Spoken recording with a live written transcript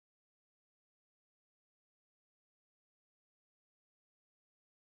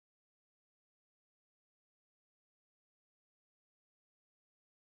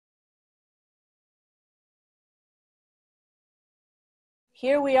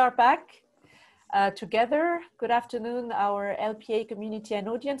here we are back together. Good afternoon, our LPEA community and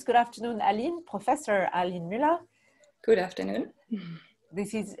audience. Good afternoon, Aline, Professor Aline Muller. Good afternoon.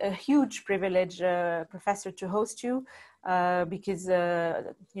 This is a huge privilege, Professor, to host you because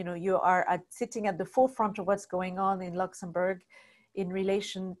you are sitting at the forefront of what's going on in Luxembourg in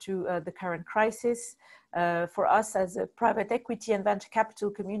relation to the current crisis. For us as a private equity and venture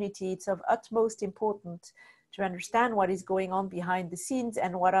capital community, it's of utmost importance to understand what is going on behind the scenes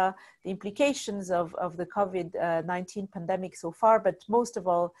and what are the implications of the COVID-19 pandemic so far, but most of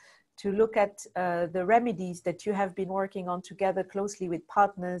all, to look at the remedies that you have been working on together closely with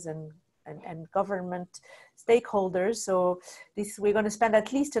partners and government stakeholders. So we're going to spend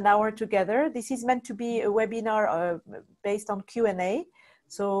at least an hour together. This is meant to be a webinar based on Q&A.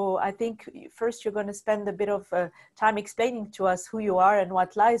 So I think first you're going to spend a bit of time explaining to us who you are and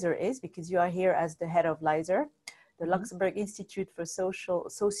what LISER is, because you are here as the head of LISER, the Luxembourg Institute for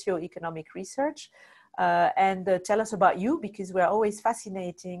Socio-Economic Research. And tell us about you, because we're always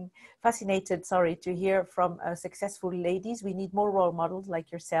fascinated to hear from successful ladies. We need more role models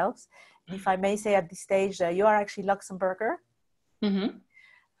like yourselves. And if I may say at this stage, you are actually Luxembourger. Mm-hmm.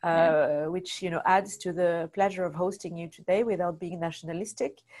 Which adds to the pleasure of hosting you today without being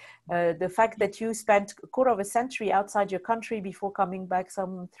nationalistic. The fact that you spent a quarter of a century outside your country before coming back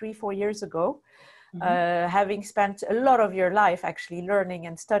some 3-4 years ago, having spent a lot of your life actually learning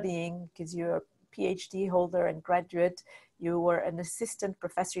and studying, because you're a PhD holder and graduate, you were an assistant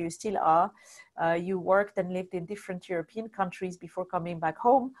professor, you still are, you worked and lived in different European countries before coming back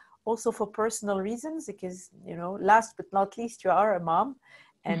home, also for personal reasons, because last but not least, you are a mom.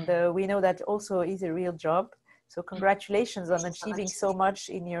 And we know that also is a real job. So congratulations on achieving so much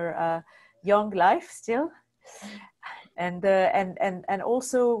in your young life still. And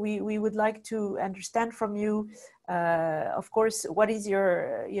also we would like to understand from you, of course, what is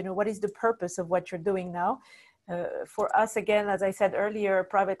your, what is the purpose of what you're doing now? For us, again, as I said earlier,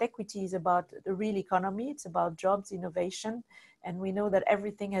 private equity is about the real economy. It's about jobs, innovation. And we know that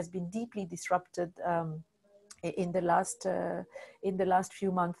everything has been deeply disrupted in the last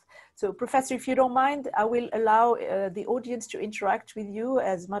few months. So Professor, if you don't mind, I will allow the audience to interact with you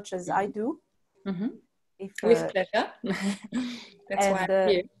as much as I do. Mm-hmm. With pleasure. That's why I'm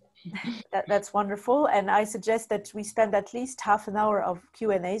here. That's wonderful. And I suggest that we spend at least half an hour of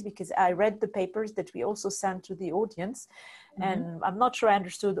Q&As, because I read the papers that we also sent to the audience. And I'm not sure I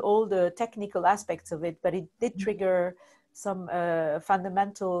understood all the technical aspects of it, but it did trigger some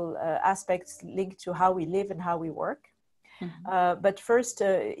fundamental aspects linked to how we live and how we work. But first,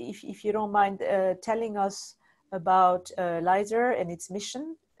 if you don't mind telling us about LISER and its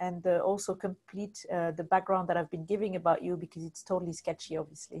mission, and also complete the background that I've been giving about you, because it's totally sketchy,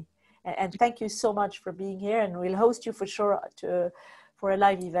 obviously. And thank you so much for being here, and we'll host you for sure for a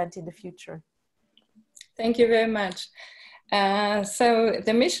live event in the future. Thank you very much. So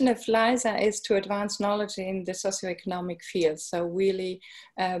the mission of LISER is to advance knowledge in the socio-economic field. So really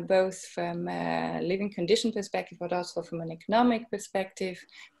both from a living condition perspective, but also from an economic perspective,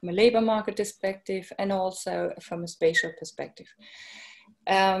 from a labor market perspective, and also from a spatial perspective.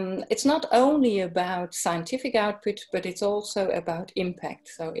 It's not only about scientific output, but it's also about impact.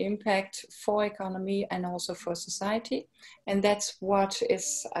 So impact for economy and also for society. And that's what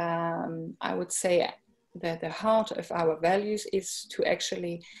is, I would say, the heart of our values, is to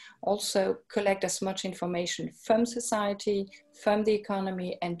actually also collect as much information from society, from the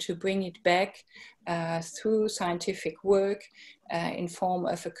economy, and to bring it back through scientific work in form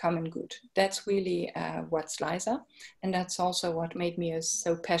of a common good. That's really what's LISER, and that's also what made me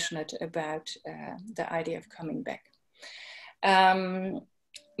so passionate about the idea of coming back.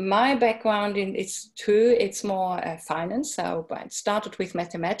 My background it's more finance, so it started with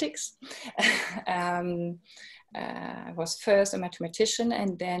mathematics. I was first a mathematician,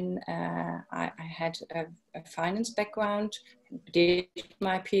 and then I had a finance background, did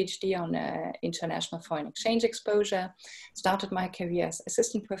my PhD on international foreign exchange exposure, started my career as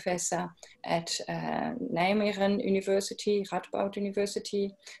assistant professor at Nijmegen University, Radboud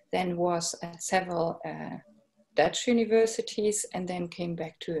University, then was at several Dutch universities, and then came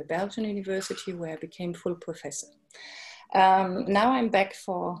back to a Belgian university where I became full professor. Now I'm back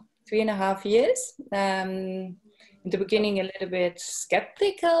for 3.5 years. In the beginning, a little bit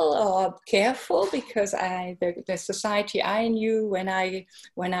skeptical or careful, because the society I knew when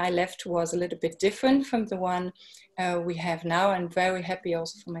I left was a little bit different from the one we have now. I'm very happy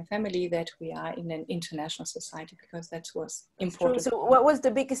also for my family that we are in an international society, because that was important. So what was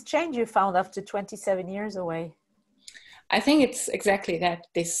the biggest change you found after 27 years away? I think it's exactly that.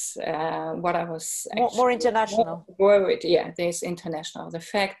 This what I was more international. Worried. Yeah, this international. The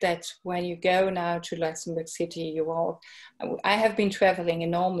fact that when you go now to Luxembourg City, you all. I have been traveling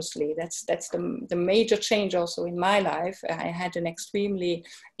enormously. That's the major change also in my life. I had an extremely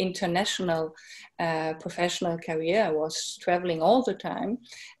international professional career. I was traveling all the time.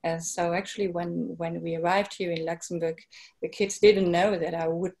 So actually, when we arrived here in Luxembourg, the kids didn't know that I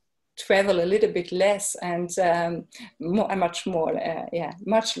would travel a little bit less and much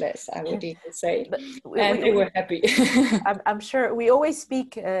less, I would even say. And they were happy. I'm sure we always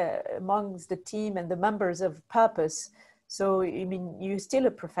speak amongst the team and the members of purpose. So, I mean, you're still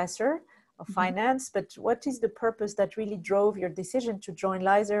a professor of finance, but what is the purpose that really drove your decision to join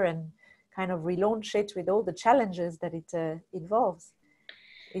LISER and kind of relaunch it with all the challenges that it involves?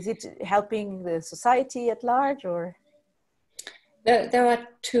 Is it helping the society at large, or? There are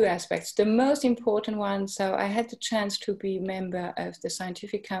two aspects. The most important one, so I had the chance to be member of the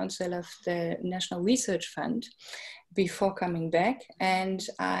Scientific Council of the National Research Fund before coming back, and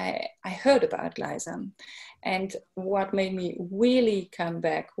I heard about LISER. And what made me really come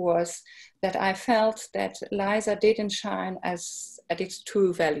back was that I felt that LISER didn't shine at its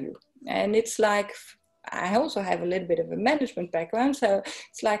true value. And it's like, I also have a little bit of a management background, so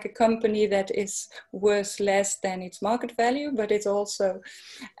it's like a company that is worth less than its market value, but it's also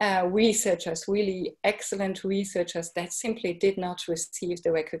researchers, really excellent researchers that simply did not receive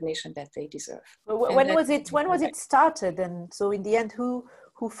the recognition that they deserve. When was it started? And so in the end, who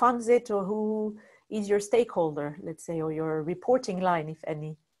funds it, or who is your stakeholder, let's say, or your reporting line, if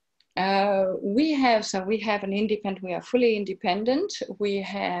any? We have an independent, we are fully independent. We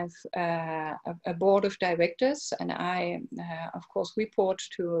have a board of directors, and I, of course, report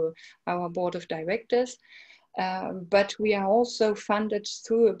to our board of directors. But we are also funded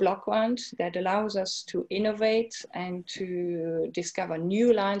through a block grant that allows us to innovate and to discover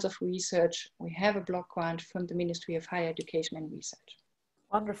new lines of research. We have a block grant from the Ministry of Higher Education and Research.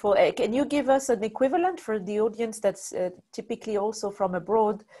 Wonderful. Can you give us an equivalent for the audience that's typically also from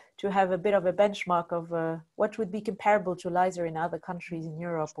abroad, to have a bit of a benchmark of what would be comparable to LISER in other countries in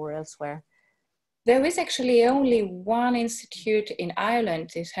Europe or elsewhere? There is actually only one institute in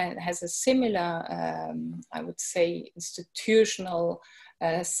Ireland. It has a similar, I would say, institutional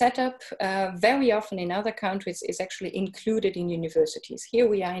setup. Very often in other countries is actually included in universities. Here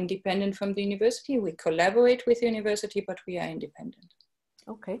we are independent from the university. We collaborate with the university, but we are independent.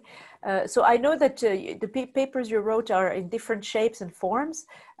 Okay, so I know that the papers you wrote are in different shapes and forms,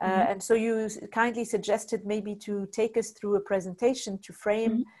 and so you kindly suggested maybe to take us through a presentation to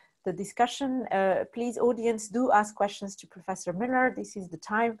frame the discussion. Please, audience, do ask questions to Professor Muller. This is the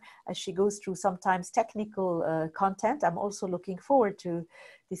time as she goes through sometimes technical content. I'm also looking forward to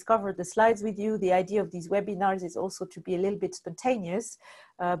discover the slides with you. The idea of these webinars is also to be a little bit spontaneous,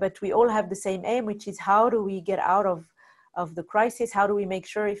 but we all have the same aim, which is how do we get out of the crisis? How do we make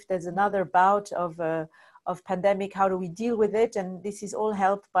sure if there's another bout of pandemic, how do we deal with it? And this is all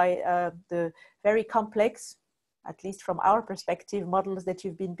helped by the very complex, at least from our perspective, models that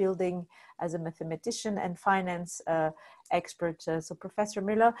you've been building as a mathematician and finance expert. So Professor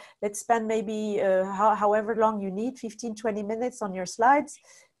Muller, let's spend maybe however long you need, 15, 20 minutes on your slides,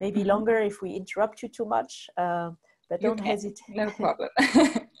 maybe longer if we interrupt you too much, but don't hesitate. No problem.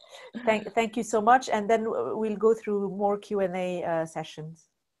 Thank you so much. And then we'll go through more Q&A sessions.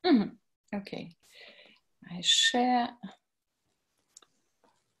 Okay. I share.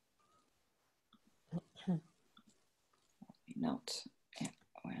 We're not at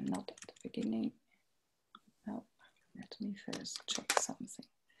the beginning. No, let me first check something.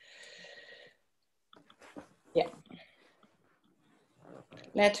 Yeah.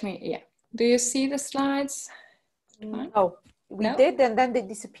 Do you see the slides? No, we did, and then they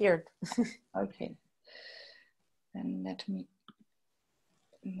disappeared. Okay. Then let me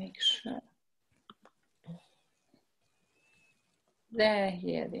make sure.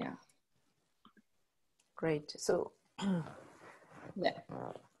 Here they are. Great. So,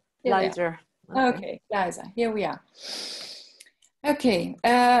 LISER. Okay, LISER. Here we are. Okay,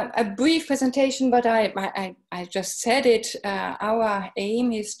 a brief presentation, but I just said it. Our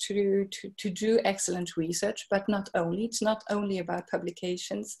aim is to do excellent research, but not only. It's not only about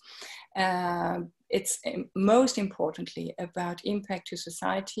publications. It's most importantly about impact to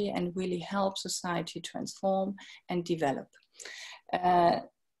society and really help society transform and develop.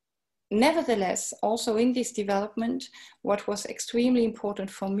 Nevertheless, also in this development, what was extremely important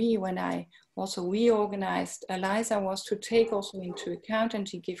for me when I also reorganized LISER was to take also into account and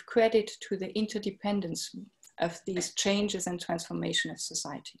to give credit to the interdependence of these changes and transformation of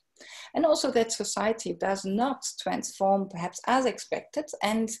society. And also that society does not transform perhaps as expected,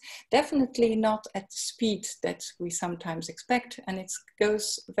 and definitely not at the speed that we sometimes expect. And it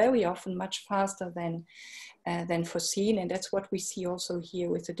goes very often much faster than foreseen. And that's what we see also here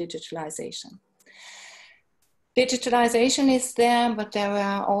with the digitalization. Digitalization is there, but there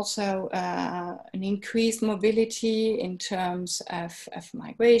are also an increased mobility in terms of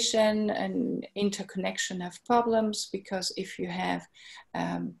migration and interconnection of problems, because if you have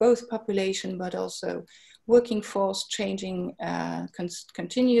both population but also working force changing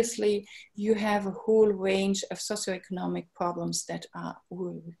continuously, you have a whole range of socioeconomic problems that are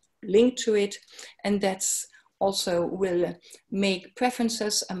linked to it, and that's also will make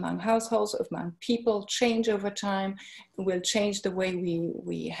preferences among households, among people change over time, will change the way we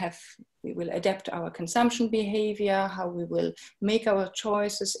will adapt our consumption behavior, how we will make our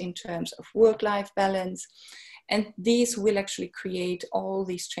choices in terms of work-life balance. And these will actually create, all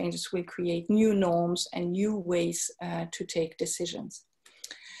these changes will create new norms and new ways to take decisions.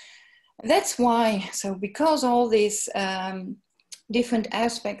 That's why, so because all these different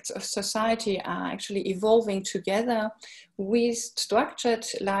aspects of society are actually evolving together, we structured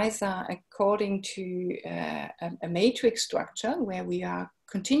LISER according to a matrix structure where we are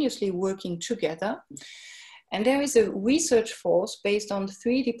continuously working together. And there is a research force based on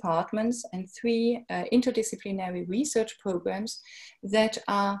 3 departments and 3 interdisciplinary research programs that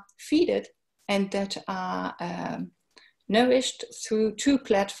are fed and that are nourished through 2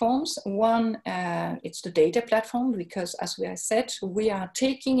 platforms. One, it's the data platform, because as we have said, we are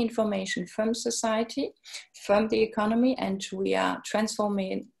taking information from society, from the economy, and we are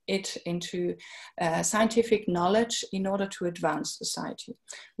transforming it into scientific knowledge in order to advance society.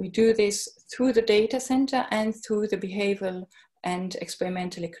 We do this through the data center and through the behavioral and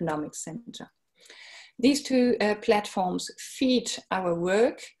experimental economics center. These 2 platforms feed our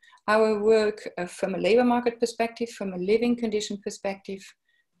work from a labor market perspective, from a living condition perspective,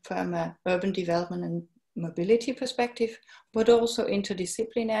 from an urban development and mobility perspective, but also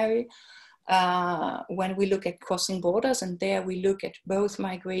interdisciplinary. When we look at crossing borders, and there we look at both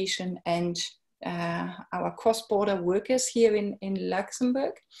migration and our cross-border workers here in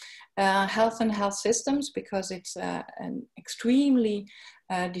Luxembourg, health and health systems, because it's an extremely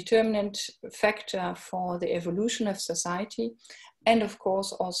determinant factor for the evolution of society, and of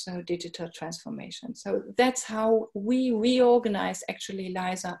course also digital transformation. So that's how we reorganize actually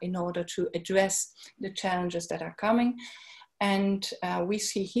LISER in order to address the challenges that are coming. And we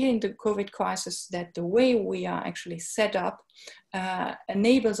see here in the COVID crisis that the way we are actually set up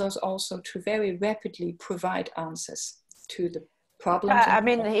enables us also to very rapidly provide answers to the problems. I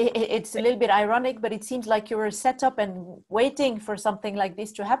mean, it's a little bit ironic, but it seems like you were set up and waiting for something like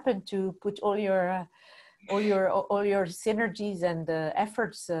this to happen to put all your synergies and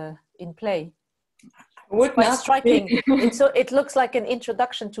efforts in play. Would Quite not striking. It looks like an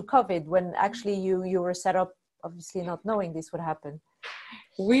introduction to COVID, when actually you were set up, obviously not knowing this would happen.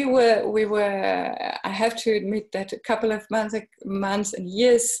 We were. I have to admit that a couple of months and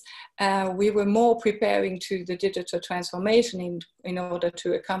years, we were more preparing to the digital transformation in order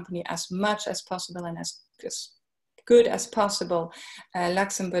to accompany as much as possible and as good as possible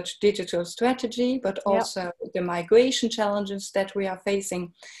Luxembourg's digital strategy, but also the migration challenges that we are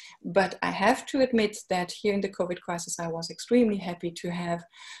facing. But I have to admit that here in the COVID crisis, I was extremely happy to have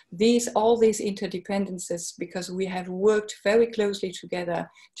all these interdependencies, because we have worked very closely together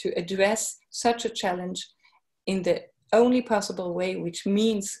to address such a challenge in the only possible way, which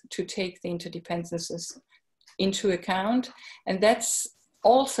means to take the interdependencies into account. And that's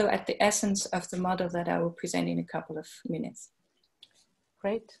also at the essence of the model that I will present in a couple of minutes.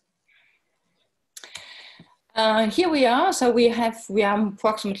 Great. Here we are. So we are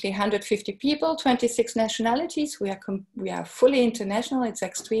approximately 150 people, 26 nationalities. We are fully international. It's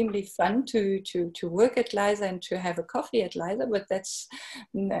extremely fun to work at LISER and to have a coffee at LISER, but that's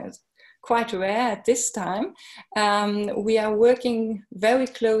quite rare at this time. We are working very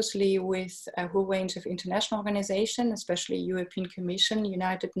closely with a whole range of international organizations, especially European Commission,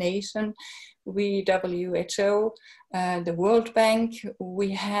 United Nations, WHO, the World Bank. We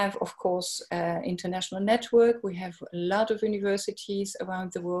have, of course, international network. We have a lot of universities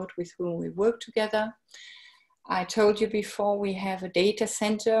around the world with whom we work together. I told you before, we have a data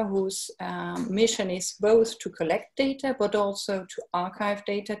center whose mission is both to collect data, but also to archive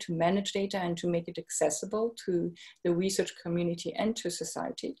data, to manage data, and to make it accessible to the research community and to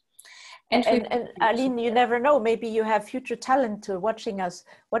society. And Aline, you never know, maybe you have future talent watching us.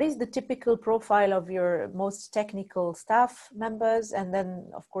 What is the typical profile of your most technical staff members, and then,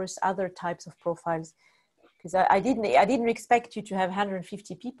 of course, other types of profiles? Because I didn't expect you to have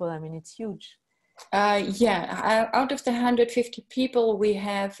 150 people. I mean, it's huge. Yeah, out of the 150 people, we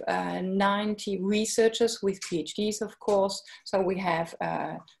have 90 researchers with PhDs, of course. So we have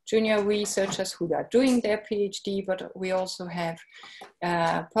junior researchers who are doing their PhD, but we also have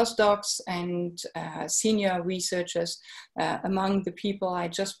postdocs and senior researchers among the people I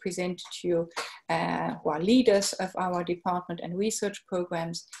just presented to you, who are leaders of our department and research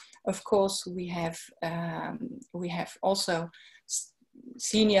programs. Of course, we have also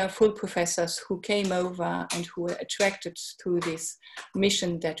senior full professors who came over and who were attracted to this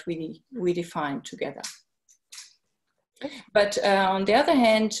mission that we defined together. But on the other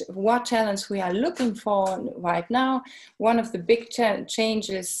hand, what talents we are looking for right now, one of the big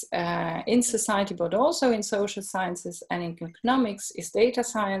changes in society, but also in social sciences and in economics, is data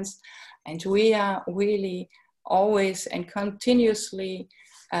science. And we are really always and continuously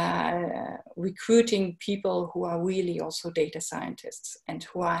recruiting people who are really also data scientists and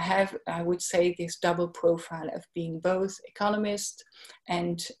who have, I would say, this double profile of being both economists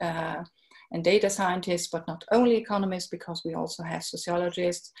and data scientists, but not only economists, because we also have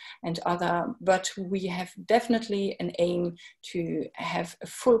sociologists and other, but we have definitely an aim to have a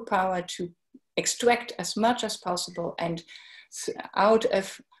full power to extract as much as possible and out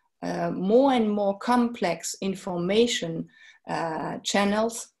of more and more complex information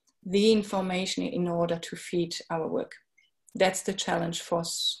channels, the information in order to feed our work. That's the challenge for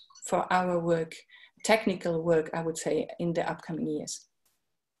our work, technical work, I would say, in the upcoming years.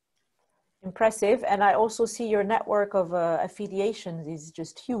 Impressive. And I also see your network of affiliations is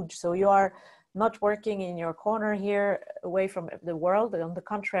just huge. So you are not working in your corner here away from the world. On the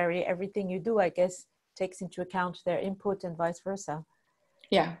contrary, everything you do, I guess, takes into account their input and vice versa.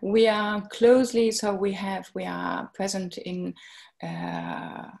 Yeah, we are closely, so we are present in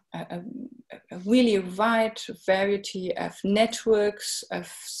a really wide variety of networks,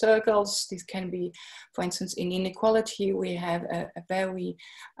 of circles. This can be, for instance, in inequality, we have a very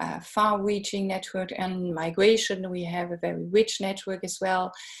far-reaching network, and migration, we have a very rich network as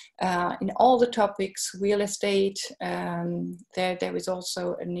well. In all the topics, real estate, there is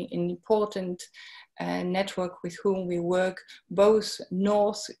also an important network with whom we work, both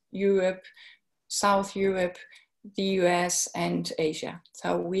North Europe, South Europe, the US and Asia.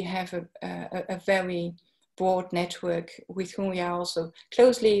 So we have a very broad network with whom we are also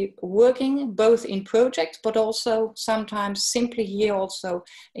closely working, both in projects, but also sometimes simply here also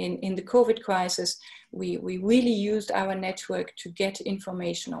in the COVID crisis, we really used our network to get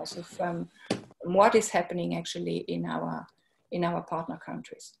information also from what is happening actually in our partner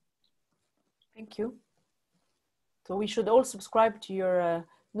countries. Thank you. So we should all subscribe to your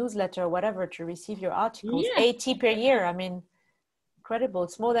newsletter or whatever to receive your articles. Yeah. 80 per year. I mean, incredible.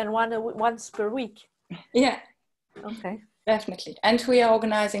 It's more than once per week. Yeah. Okay. Definitely. And we are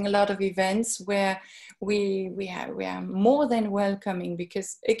organizing a lot of events where we are more than welcoming,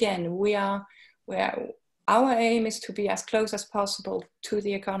 because again, our aim is to be as close as possible to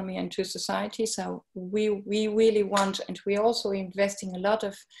the economy and to society. So we really want, and we're also investing a lot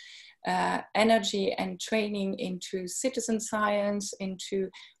of energy and training into citizen science,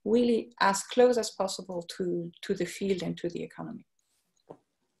 into really as close as possible to the field and to the economy.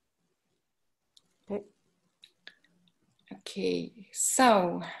 Okay,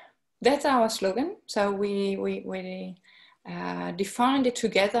 so that's our slogan. So we defined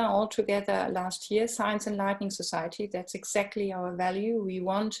it all together last year, Science Enlightening Society. That's exactly our value. We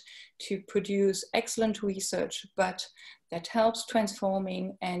want to produce excellent research, but that helps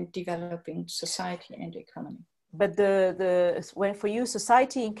transforming and developing society and economy. But when for you,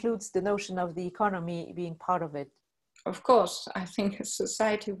 society includes the notion of the economy being part of it. Of course, I think a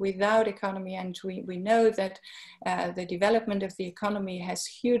society without economy, and we know that the development of the economy has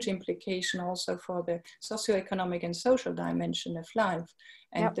huge implication also for the socio-economic and social dimension of life.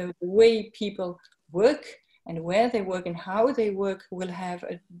 And yep. The way people work and where they work and how they work will have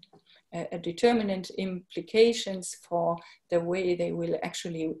a determinant implications for the way they will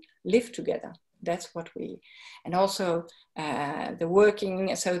actually live together. That's what and also the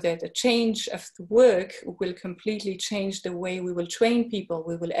working, so that the change of the work will completely change the way we will train people,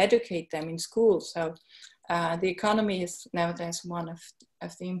 we will educate them in school. So the economy is nowadays one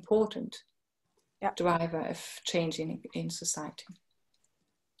of the important driver of change in society,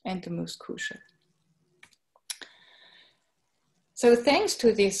 and the most crucial. So thanks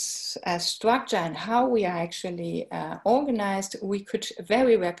to this structure and how we are actually organized, we could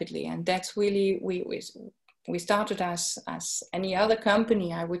very rapidly, and that's really, we started as any other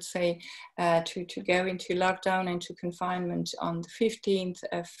company, I would say, to go into lockdown and to confinement on the 15th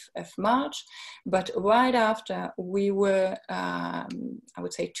of March. But right after we were, I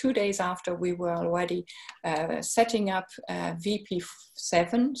would say 2 days after, we were already setting up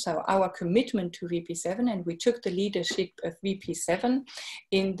VP7, so our commitment to VP7, and we took the leadership of VP7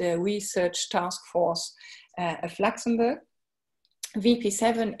 in the research task force of Luxembourg.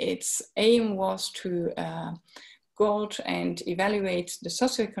 VP7, its aim was to gauge and evaluate the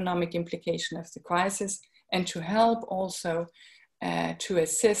socio-economic implication of the crisis and to help also to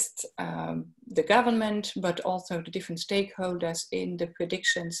assist the government, but also the different stakeholders in the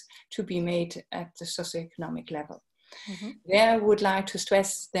predictions to be made at the socio-economic level. Mm-hmm. There I would like to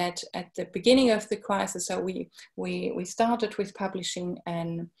stress that at the beginning of the crisis, so we started with publishing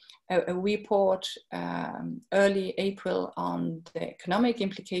a report early April on the economic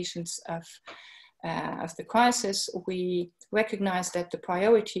implications of the crisis. We recognized that the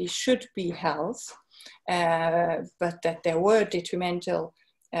priority should be health, but that there were detrimental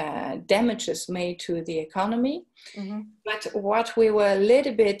damages made to the economy. Mm-hmm. But what we were a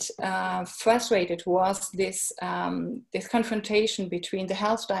little bit frustrated was this confrontation between the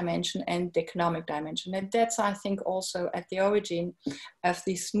health dimension and the economic dimension. And that's, I think, also at the origin of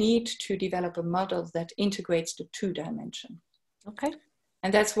this need to develop a model that integrates the two dimensions. Okay.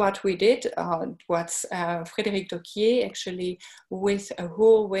 And that's what we did, what Frédéric Dauquier actually, with a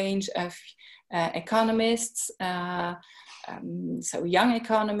whole range of economists, so young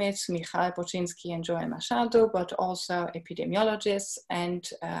economists, Michal Boczynski and Joel Machado, but also epidemiologists and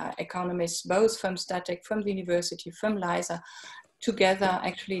economists, both from Statek, from the university, from LISER, together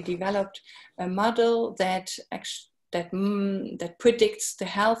actually developed a model that predicts the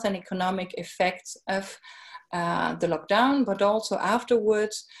health and economic effects of the lockdown, but also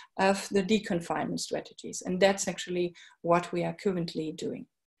afterwards of the deconfinement strategies. And that's actually what we are currently doing.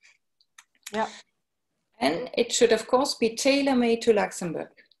 Yeah. And it should, of course, be tailor-made to Luxembourg.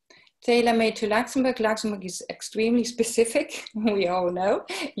 Tailor-made to Luxembourg. Luxembourg is extremely specific, we all know,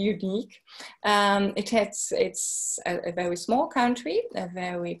 unique. It's a very small country, a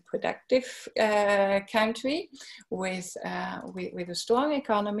very productive country with a strong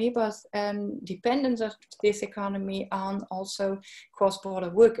economy, but dependence of this economy on also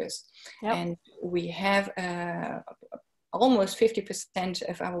cross-border workers. Yep. And we have almost 50%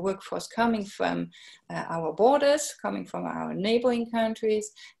 of our workforce coming from our borders, coming from our neighboring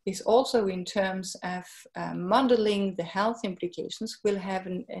countries. This also, in terms of modeling the health implications, will have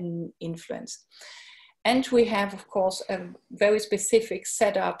an influence. And we have, of course, a very specific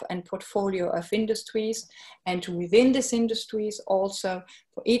setup and portfolio of industries. And within these industries also,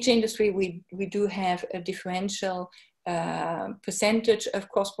 for each industry, we do have a differential percentage of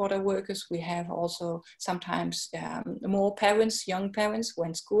cross-border workers. We have also sometimes more parents, young parents,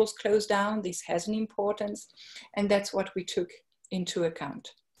 when schools close down. This has an importance, and that's what we took into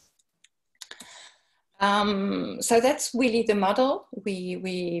account. So that's really the model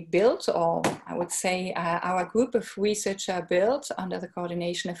we built, or I would say our group of researchers built under the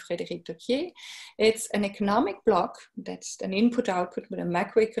coordination of Frédéric Dauquier. It's an economic block, that's an input-output with a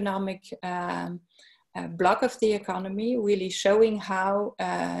macroeconomic block of the economy, really showing how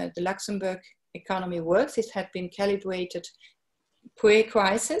the Luxembourg economy works. It had been calibrated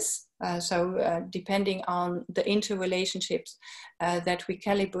pre-crisis, depending on the interrelationships that we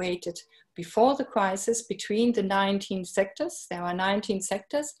calibrated before the crisis between the 19 sectors. There are 19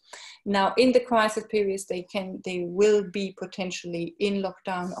 sectors. Now in the crisis periods, they will be potentially in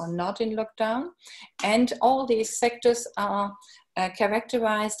lockdown or not in lockdown. And all these sectors are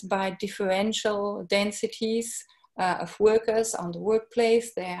characterized by differential densities of workers on the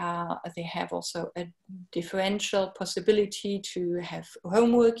workplace. They have also a differential possibility to have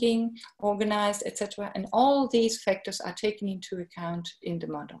home working organized, etc. And all these factors are taken into account in the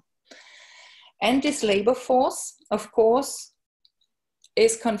model. And this labor force, of course,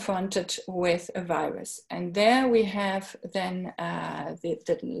 is confronted with a virus. And there we have then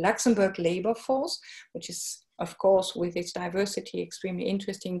the Luxembourg labor force, which is, of course, with its diversity, extremely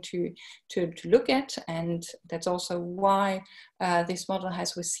interesting to look at. And that's also why this model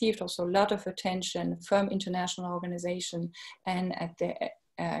has received also a lot of attention from international organizations and at the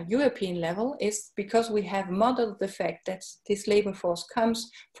European level, is because we have modeled the fact that this labor force comes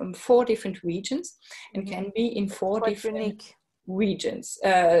from 4 different regions and can be in 4 different unique regions,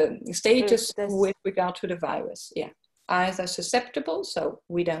 status with regard to the virus. Yeah, either susceptible, so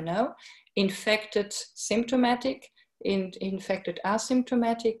we don't know, infected symptomatic, infected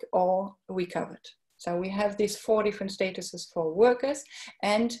asymptomatic, or recovered. So we have these 4 different statuses for workers,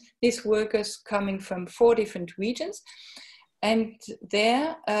 and these workers coming from 4 different regions. And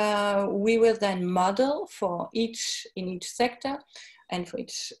there we will then model for in each sector and for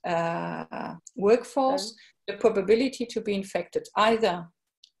each workforce the probability to be infected either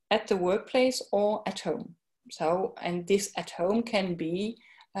at the workplace or at home. So, and this at home can be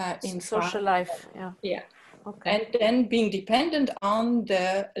in social life, yeah. Okay. And then being dependent on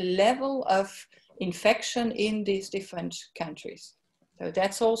the level of infection in these different countries. So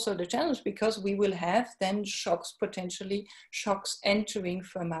that's also the challenge, because we will have then potentially shocks entering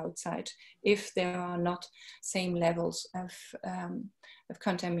from outside if there are not same levels of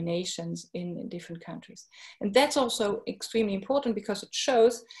contaminations in different countries. And that's also extremely important, because it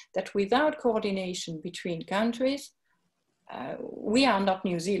shows that without coordination between countries, we are not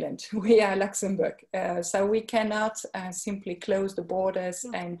New Zealand, we are Luxembourg. So we cannot simply close the borders,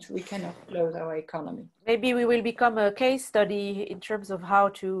 and we cannot close our economy. Maybe we will become a case study in terms of how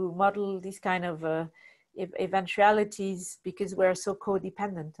to model these kind of eventualities, because we're so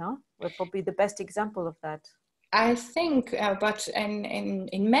codependent, huh? We're probably the best example of that. I think, but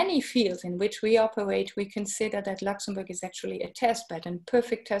in many fields in which we operate, we consider that Luxembourg is actually a test bed, and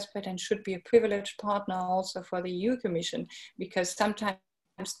perfect test bed, and should be a privileged partner also for the EU Commission, because sometimes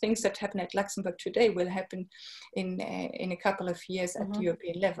things that happen at Luxembourg today will happen in a couple of years at the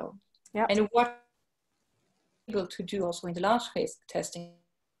European level. Yeah. And what we're able to do also in the large phase testing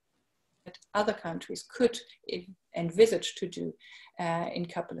that other countries could envisage to do in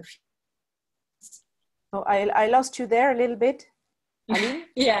a couple of years. Oh, I lost you there a little bit, Aline.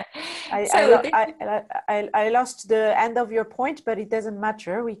 Yeah. I lost the end of your point, but it doesn't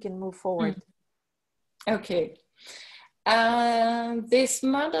matter. We can move forward. Okay. This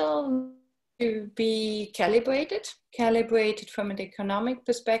model to be calibrated from an economic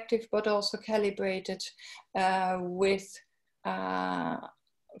perspective, but also calibrated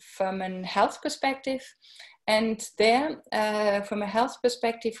from a health perspective. And there, from a health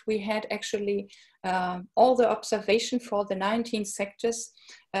perspective, we had actually all the observation for the 19 sectors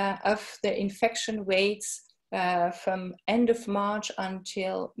of the infection rates from end of March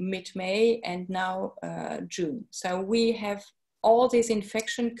until mid-May, and now June. So we have all these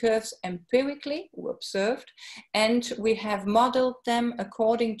infection curves empirically observed, and we have modeled them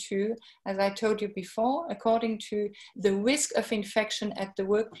according to, as I told you before, according to the risk of infection at the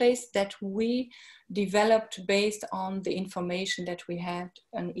workplace that we developed based on the information that we had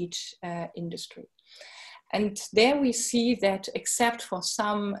on each industry. And there we see that, except for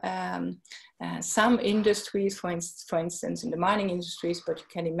some industries, for instance, in the mining industries, but you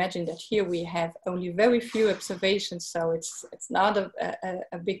can imagine that here we have only very few observations, so it's not a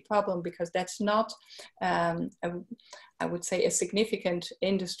big problem, because that's not, I would say, a significant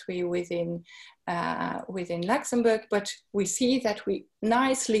industry within Luxembourg, but we see that we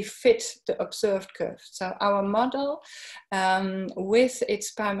nicely fit the observed curve. So our model, with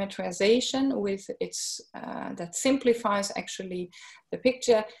its parameterization, with its that simplifies actually the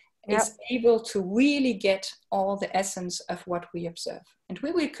picture, is able to really get all the essence of what we observe. And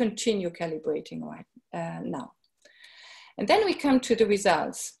we will continue calibrating right now. And then we come to the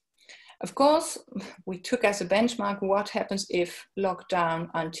results. Of course, we took as a benchmark what happens if lockdown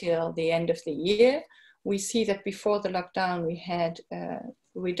until the end of the year. We see that before the lockdown, we had a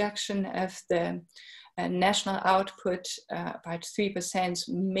reduction of the national output by 3%,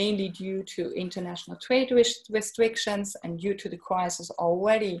 mainly due to international trade restrictions and due to the crisis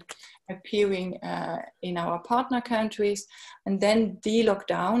already appearing in our partner countries. And then the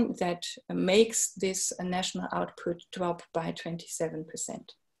lockdown that makes this national output drop by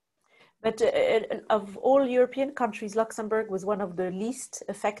 27%. But of all European countries, Luxembourg was one of the least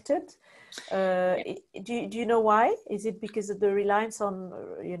affected. Do you know why? Is it because of the reliance on,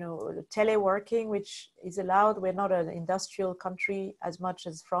 teleworking, which is allowed? We're not an industrial country as much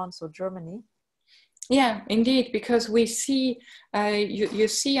as France or Germany. Yeah, indeed, because we see, you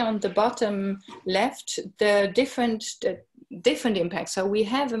see on the bottom left, the different impacts. So we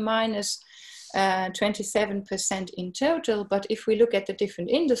have a minus 27% in total, but if we look at the different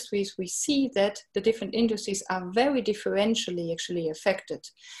industries, we see that the different industries are very differentially actually affected.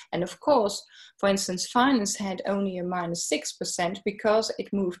 And of course, for instance, finance had only a minus 6% because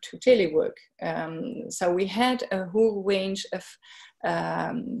it moved to telework. So we had a whole range of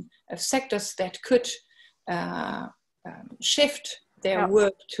sectors that could shift their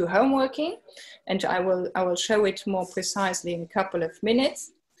work to home working, and I will show it more precisely in a couple of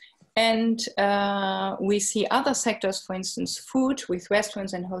minutes. And we see other sectors, for instance, food with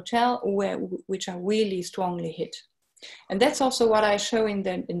restaurants and hotel, which are really strongly hit. And that's also what I show in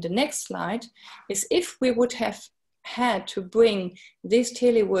the next slide, is if we would have had to bring these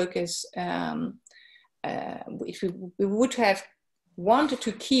teleworkers, if we would have wanted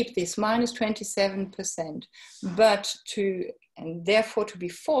to keep this minus 27%, but and therefore to be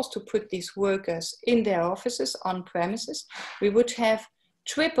forced to put these workers in their offices on premises, we would have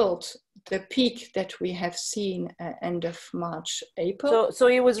tripled the peak that we have seen end of March, April. So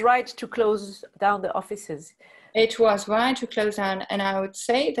it was right to close down the offices. It was right to close down, and I would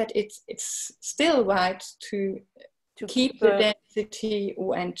say that it's still right to keep the density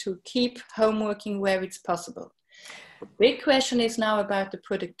and to keep home working where it's possible. The big question is now about the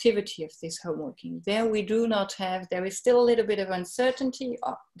productivity of this home working. There we do not have, there is still a little bit of uncertainty,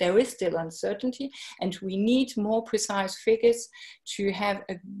 there is still uncertainty, and we need more precise figures to have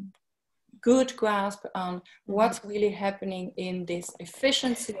a good grasp on what's really happening in this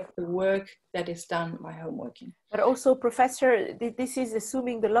efficiency of the work that is done by home working. But also, Professor, this is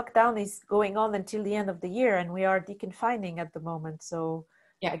assuming the lockdown is going on until the end of the year, and we are deconfining at the moment. So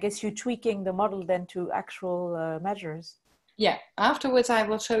yeah, I guess you're tweaking the model then to actual measures. Yeah, afterwards I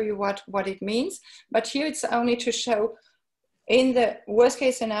will show you what it means. But here it's only to show, in the worst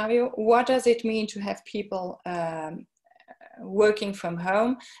case scenario, what does it mean to have people working from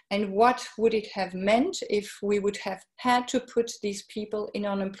home, and what would it have meant if we would have had to put these people in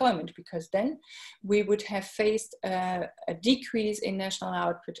unemployment, because then we would have faced a decrease in national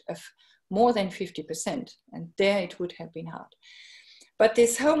output of more than 50%, and there it would have been hard. But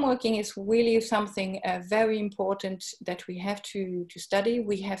this home working is really something very important that we have to study.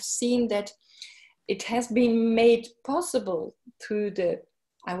 We have seen that it has been made possible through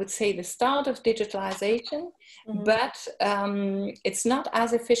I would say, the start of digitalization, but it's not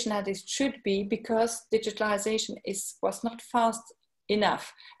as efficient as it should be, because digitalization was not fast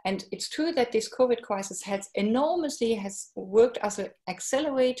enough. And it's true that this COVID crisis has worked as an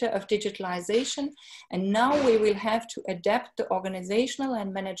accelerator of digitalization. And now we will have to adapt the organizational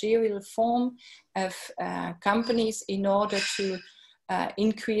and managerial form of companies in order to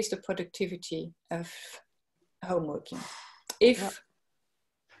increase the productivity of home working.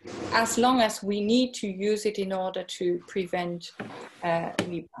 As long as we need to use it in order to prevent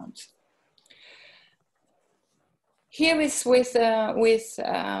rebounds. Here is with the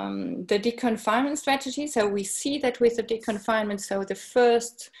deconfinement strategy. So we see that with the deconfinement, so the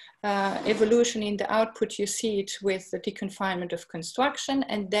first evolution in the output, you see it with the deconfinement of construction,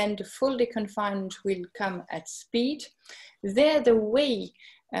 and then the full deconfinement will come at speed. There, the way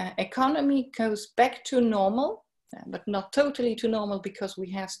economy goes back to normal, but not totally to normal, because we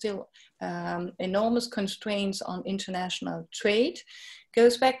have still enormous constraints on international trade,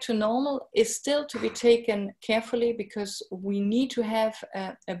 goes back to normal, is still to be taken carefully, because we need to have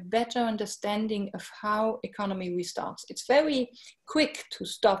a better understanding of how economy restarts. It's very quick to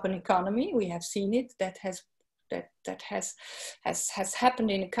stop an economy. We have seen it. That has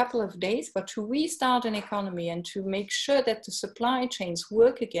happened in a couple of days. But to restart an economy and to make sure that the supply chains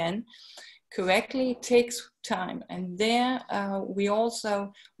work again correctly takes time. And there we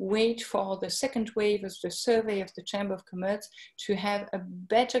also wait for the second wave of the survey of the Chamber of Commerce to have a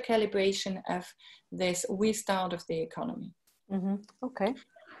better calibration of this restart of the economy. Okay.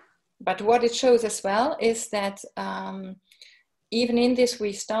 But what it shows as well is that even in this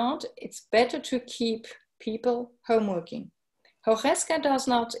restart, it's better to keep people home working. Horesca does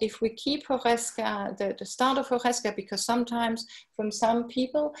not, if we keep Horesca, the start of Horesca, because sometimes from some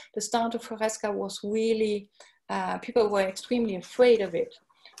people, the start of Horesca was really, people were extremely afraid of it.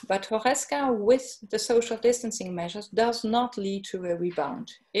 But Horesca with the social distancing measures does not lead to a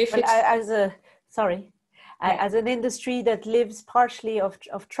rebound. As an industry that lives partially of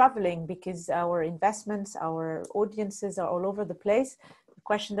traveling, because our investments, our audiences are all over the place, the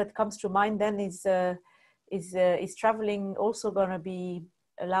question that comes to mind then is traveling also going to be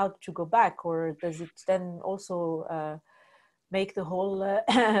allowed to go back, or does it then also make the whole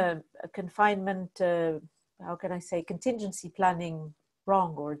confinement, how can I say, contingency planning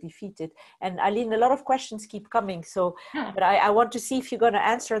wrong or defeated? And Aline, a lot of questions keep coming, so but I want to see if you're going to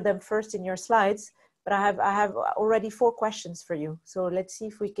answer them first in your slides. But I have already 4 questions for you, so let's see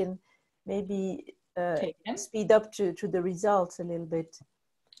if we can maybe speed up to the results a little bit.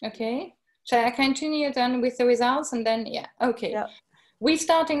 Okay. Shall I continue then with the results, and then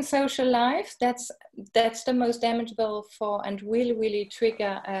restarting social life, that's the most damageable for, and really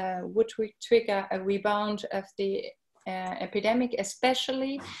trigger would trigger a rebound of the epidemic,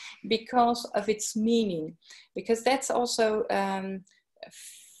 especially because of its meaning, because that's also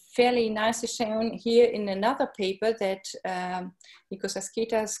fairly nicely shown here in another paper that Nikos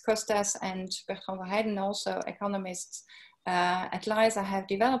Askitas, Kostas, and Bertrand Verheiden, also economists at LISER, have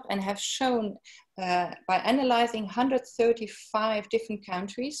developed and have shown by analyzing 135 different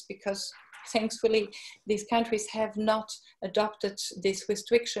countries, because thankfully these countries have not adopted this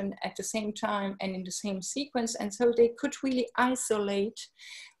restriction at the same time and in the same sequence, and so they could really isolate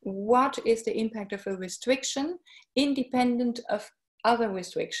what is the impact of a restriction independent of other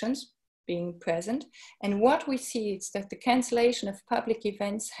restrictions being present. And what we see is that the cancellation of public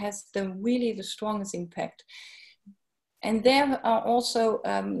events has really the strongest impact. And there are also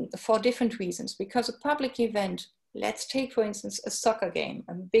for different reasons, because a public event, let's take for instance a soccer game,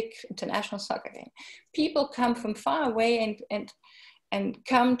 a big international soccer game. People come from far away and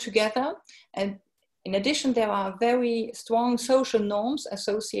come together, and in addition, there are very strong social norms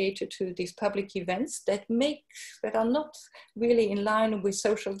associated to these public events that are not really in line with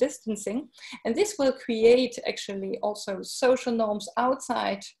social distancing. And this will create actually also social norms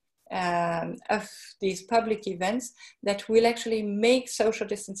outside of these public events that will actually make social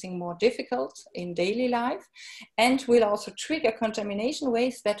distancing more difficult in daily life, and will also trigger contamination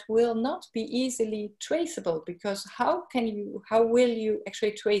waves that will not be easily traceable, because how will you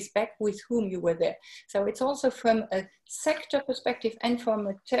actually trace back with whom you were there? So it's also from a sector perspective and from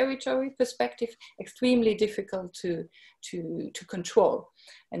a territory perspective extremely difficult to control.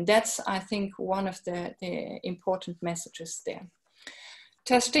 And that's, I think, one of the important messages there.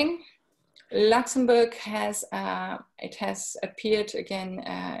 Testing. Luxembourg has appeared again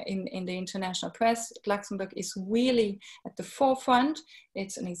in the international press. Luxembourg is really at the forefront.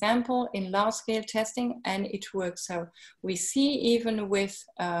 It's an example in large-scale testing, and it works. So we see even with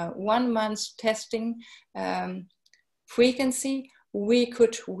 1 month's testing frequency, we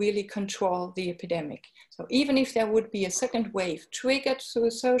could really control the epidemic. So even if there would be a second wave triggered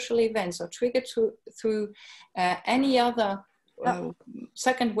through social events or triggered through any other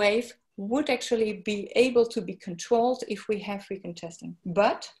second wave, would actually be able to be controlled if we have frequent testing.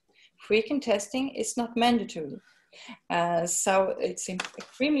 But frequent testing is not mandatory. So it's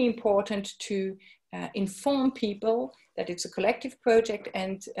extremely important to inform people that it's a collective project,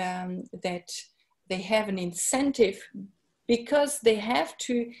 and that they have an incentive, because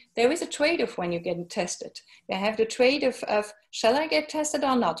there is a trade-off when you get tested. They have the trade-off of, shall I get tested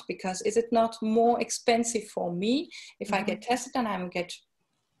or not? Because is it not more expensive for me if I get tested and I get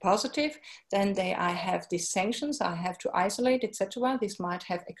positive, then I have these sanctions, I have to isolate, etc. This might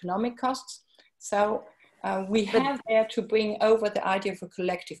have economic costs. So we have there to bring over the idea of a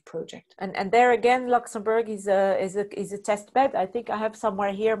collective project. And there again, Luxembourg is a test bed. I think I have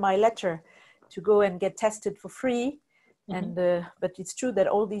somewhere here my letter to go and get tested for free. And but it's true that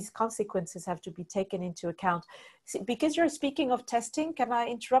all these consequences have to be taken into account. Because you're speaking of testing, can I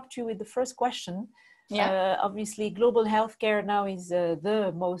interrupt you with the first question? Yeah. Obviously, global healthcare now is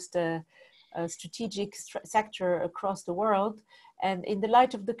the most strategic sector across the world. And in the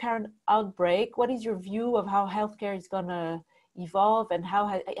light of the current outbreak, what is your view of how healthcare is going to evolve, and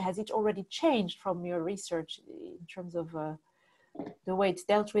how has it already changed from your research in terms of the way it's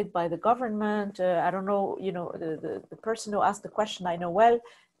dealt with by the government? I don't know, the person who asked the question I know well,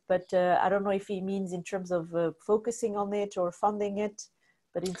 but I don't know if he means in terms of focusing on it or funding it.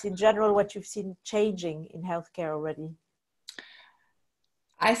 But it's in general what you've seen changing in healthcare already.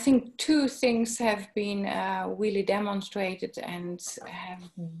 I think two things have been really demonstrated and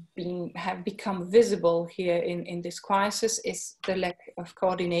have become visible here in this crisis, is the lack of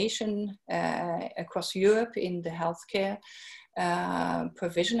coordination across Europe in the healthcare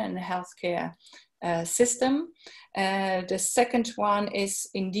provision and the healthcare system. The second one is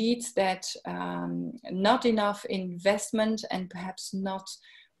indeed that not enough investment, and perhaps not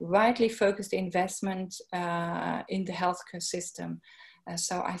rightly focused investment in the healthcare system.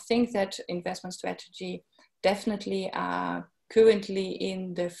 So I think that investment strategy definitely are currently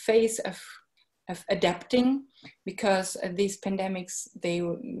in the phase of adapting, because these pandemics,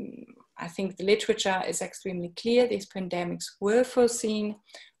 I think the literature is extremely clear. These pandemics were foreseen.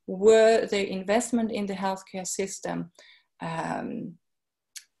 Were the investment in the healthcare system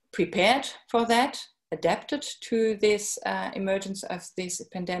prepared for that, adapted to this emergence of these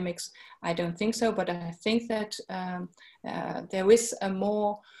pandemics? I don't think so, but I think that there is a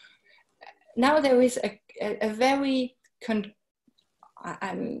more, now there is a very,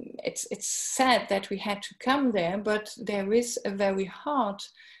 it's sad that we had to come there, but there is a very hard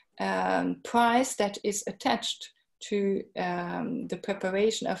price that is attached to the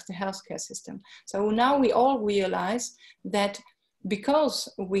preparation of the healthcare system. So now we all realize that because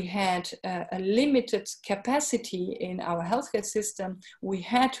we had a limited capacity in our healthcare system, we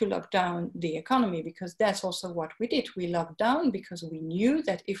had to lock down the economy, because that's also what we did. We locked down because we knew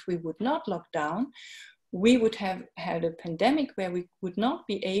that if we would not lock down, we would have had a pandemic where we would not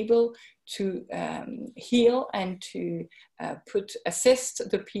be able to heal and to assist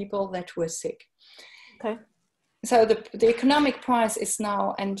the people that were sick. Okay. So the economic price is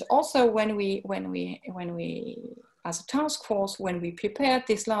now, and also when we as a task force, when we prepared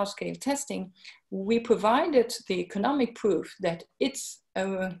this large-scale testing, we provided the economic proof that it's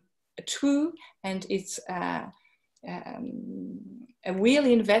true and it's a real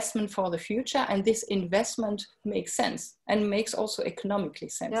investment for the future, and this investment makes sense and makes also economically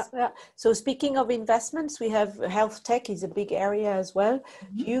sense. Yeah, yeah. So speaking of investments, we have health tech is a big area as well.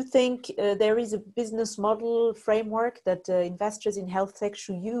 Mm-hmm. Do you think there is a business model framework that investors in health tech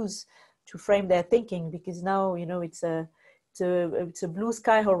should use to frame their thinking? Because now, you know, it's a blue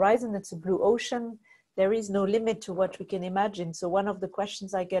sky horizon, it's a blue ocean. There is no limit to what we can imagine. So one of the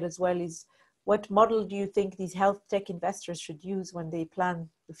questions I get as well is, what model do you think these health tech investors should use when they plan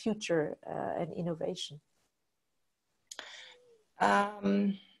the future and innovation?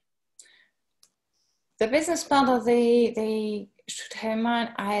 The business model they should have in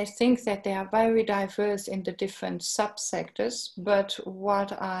mind, I think that they are very diverse in the different subsectors, but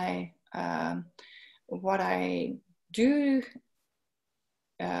what I do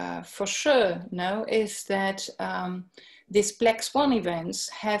for sure know is that these black swan events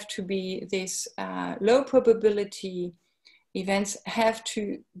have to be these low probability events, have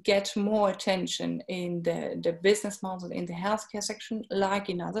to get more attention in the business model in the healthcare section, like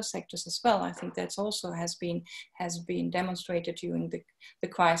in other sectors as well. I think that's also has been demonstrated during the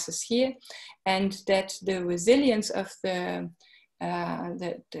crisis here, and that the resilience of the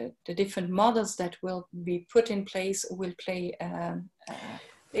different models that will be put in place will play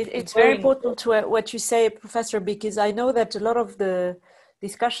it's very important to what you say, Professor, because I know that a lot of the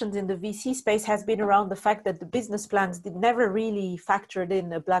discussions in the VC space has been around the fact that the business plans did never really factored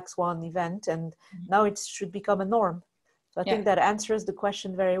in a black swan event, and now it should become a norm. So I think that answers the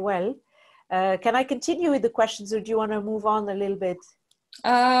question very well. Can I continue with the questions, or do you want to move on a little bit?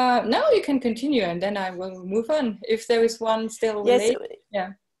 No, you can continue, and then I will move on if there is one still related.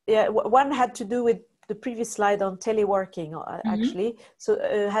 Yes, yeah. One had to do with the previous slide on teleworking, actually. So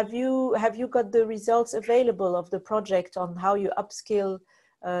have you got the results available of the project on how you upskill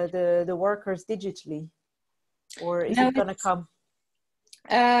the workers digitally, or is it going to come?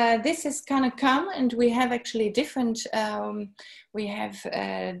 This is going to come, and we have actually different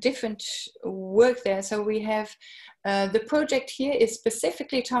different work there. So we have the project here is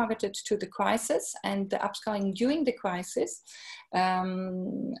specifically targeted to the crisis and the upskilling during the crisis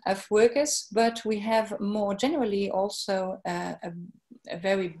of workers, but we have more generally also a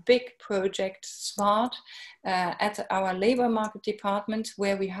very big project, SMART, at our labor market department,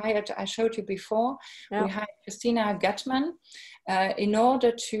 where we hired, I showed you before, we hired Christina Gutman in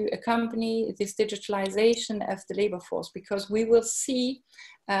order to accompany this digitalization of the labor force, because we will see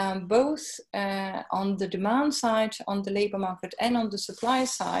both on the demand side, on the labor market, and on the supply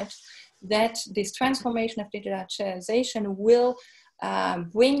side, that this transformation of digitalization will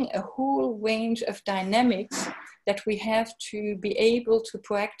bring a whole range of dynamics that we have to be able to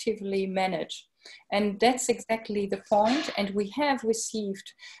proactively manage. And that's exactly the point. And we have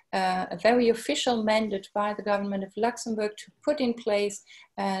received a very official mandate by the government of Luxembourg to put in place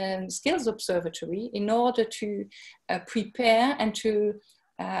a skills observatory in order to prepare and to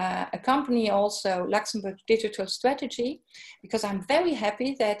accompany also Luxembourg digital strategy, because I'm very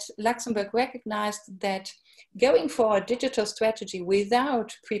happy that Luxembourg recognized that going for a digital strategy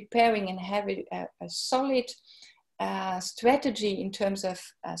without preparing and having a solid strategy in terms of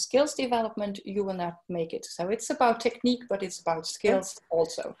skills development, you will not make it. So it's about technique, but it's about skills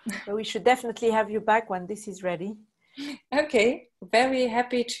also. So we should definitely have you back when this is ready. Okay, very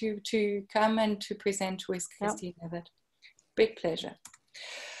happy to come and to present with Christina. That big pleasure.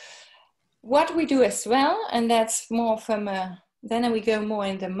 What we do as well, and that's more from then we go more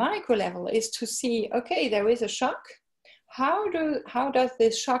in the micro level, is to see, okay, there is a shock. How does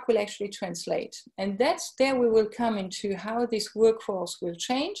this shock will actually translate? And that's there we will come into how this workforce will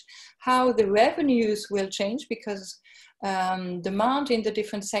change, how the revenues will change, because demand in the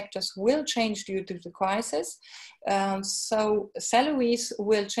different sectors will change due to the crisis. So salaries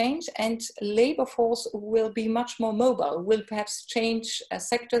will change, and labor force will be much more mobile, will perhaps change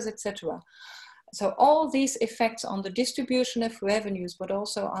sectors, etc. So all these effects on the distribution of revenues, but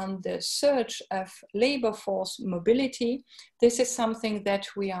also on the search of labor force mobility, this is something that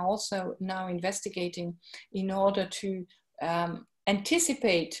we are also now investigating in order to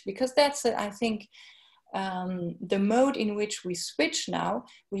anticipate, because that's, I think, the mode in which we switch now.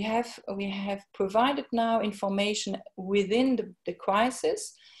 We have provided now information within the crisis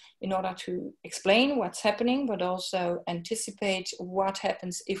in order to explain what's happening, but also anticipate what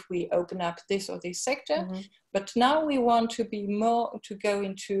happens if we open up this or this sector. Mm-hmm. But now we want to go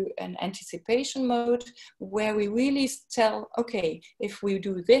into an anticipation mode where we really tell, okay, if we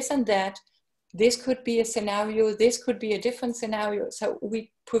do this and that, this could be a scenario, this could be a different scenario. So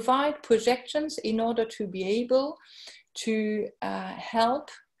we provide projections in order to be able to help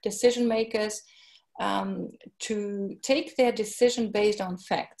decision makers to take their decision based on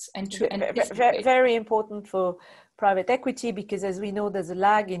facts and to anticipate. Very important for private equity, because as we know, there's a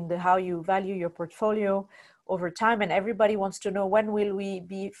lag in how you value your portfolio over time, and everybody wants to know, when will we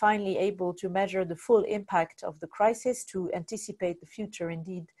be finally able to measure the full impact of the crisis to anticipate the future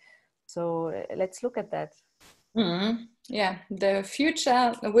indeed. So let's look at that. Mm-hmm. Yeah, the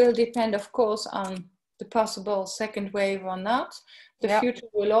future will depend, of course, on the possible second wave or not. The future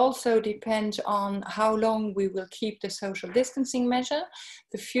will also depend on how long we will keep the social distancing measure.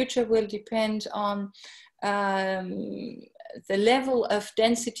 The future will depend on the level of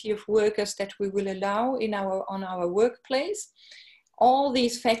density of workers that we will allow on our workplace. All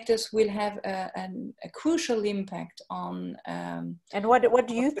these factors will have a crucial impact on. And what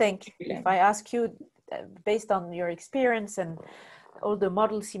do you think? If I ask you, based on your experience and all the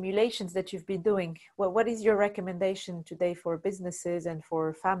model simulations that you've been doing, what is your recommendation today for businesses and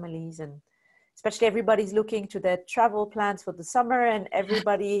for families? And especially everybody's looking to their travel plans for the summer, and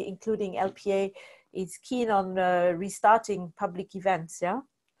everybody, including LPEA, is keen on restarting public events. Yeah.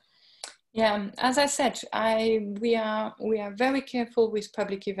 Yeah, as I said, we are very careful with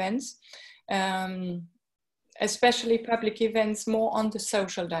public events, especially public events more on the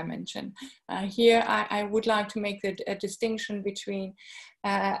social dimension. Here, I would like to make a distinction between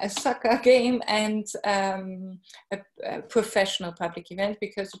a soccer game and a professional public event,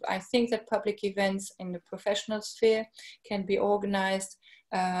 because I think that public events in the professional sphere can be organized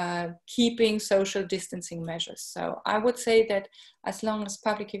keeping social distancing measures. So I would say that as long as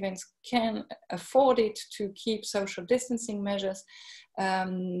public events can afford it to keep social distancing measures,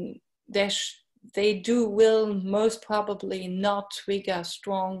 they will most probably not trigger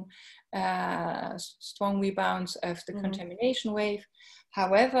strong rebounds of the contamination wave.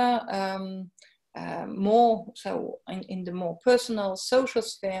 However, more so in the more personal social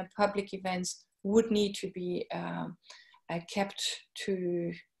sphere, public events would need to be kept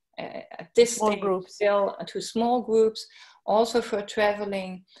to at this small stage groups. Still to small groups. Also for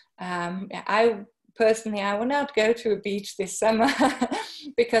traveling, I personally will not go to a beach this summer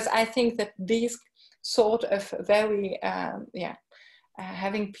because I think that these sort of very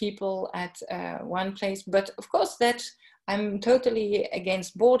having people at one place, but of course that I'm totally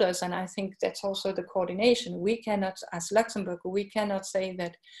against borders, and I think that's also the coordination. We cannot, as Luxembourg, we cannot say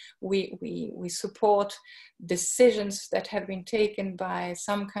that we support decisions that have been taken by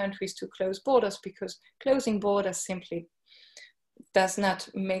some countries to close borders, because closing borders simply does not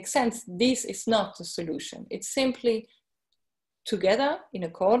make sense. This is not the solution. It's simply together in a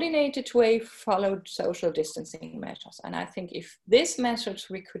coordinated way followed social distancing measures. And I think if this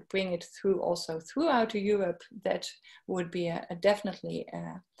message we could bring it through also throughout Europe, that would be definitely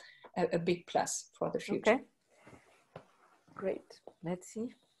a big plus for the future. Okay, great. Let's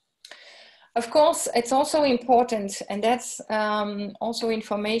see. Of course, it's also important, and that's also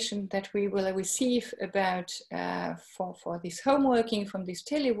information that we will receive about for this home working from this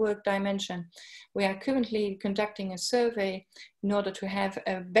telework dimension. We are currently conducting a survey in order to have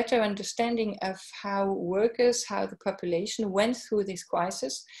a better understanding of how workers, how the population went through this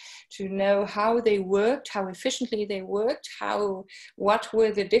crisis, to know how they worked, how efficiently they worked, what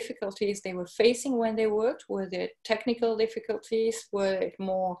were the difficulties they were facing when they worked. Were there technical difficulties? Were it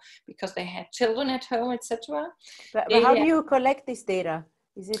more because they had children at home, etc.? But how do you collect this data?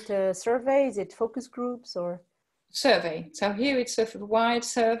 Is it a survey? Is it focus groups or? Survey. So here it's a wide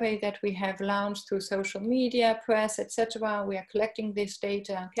survey that we have launched through social media, press, etc. We are collecting this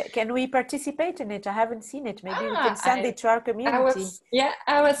data. Can we participate in it? I haven't seen it. Maybe we can send it to our community.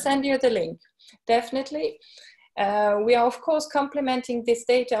 I will send you the link. Definitely. We are, of course, complementing this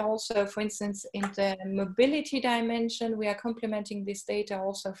data also, for instance, in the mobility dimension. We are complementing this data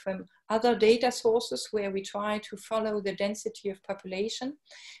also from other data sources where we try to follow the density of population,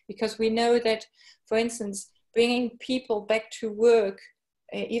 because we know that, for instance, bringing people back to work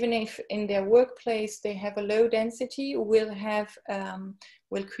even if in their workplace they have a low density, will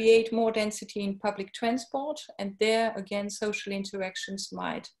create more density in public transport, and there again social interactions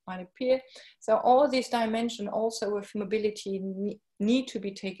might appear. So all these dimensions also of mobility need to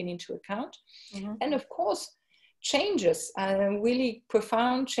be taken into account. Mm-hmm. And of course, changes, really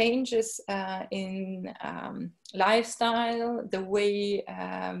profound changes in lifestyle, the way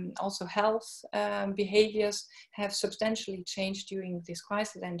also health behaviors have substantially changed during this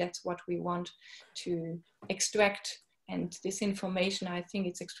crisis, and that's what we want to extract. And this information, I think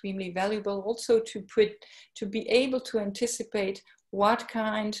it's extremely valuable also to be able to anticipate what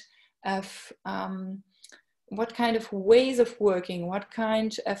kind of ways of working, what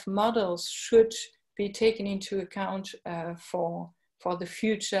kind of models should be taken into account for the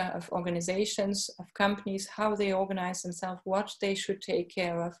future of organizations, of companies, how they organize themselves, what they should take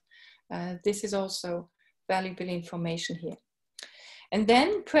care of. This is also valuable information here. And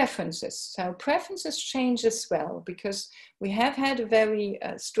then preferences. So preferences change as well, because we have had a very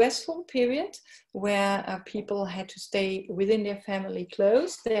stressful period where people had to stay within their family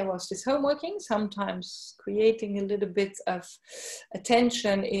close. There was this home working, sometimes creating a little bit of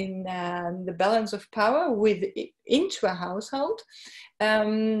tension in the balance of power into a household,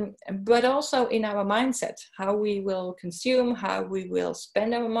 but also in our mindset, how we will consume, how we will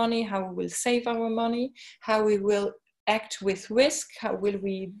spend our money, how we will save our money, how we will act with risk, how will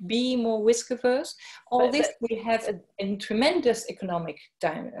we be more risk averse. We have a tremendous economic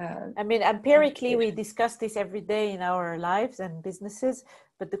I mean, empirically we discuss this every day in our lives and businesses,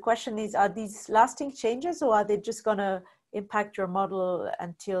 but the question is, are these lasting changes, or are they just going to impact your model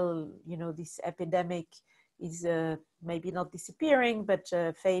until, you know, this epidemic is maybe not disappearing but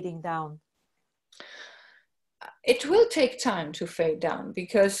fading down? It will take time to fade down,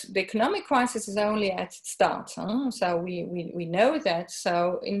 because the economic crisis is only at its start. So we know that.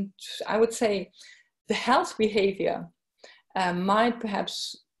 So I would say the health behavior might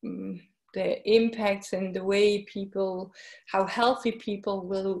perhaps, the impacts in the way how healthy people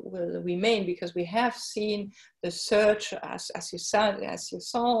will remain, because we have seen the surge, as you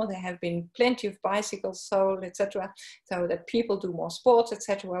saw, there have been plenty of bicycles sold, etc. So that people do more sports,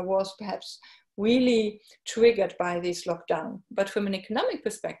 etc. was perhaps really triggered by this lockdown. But from an economic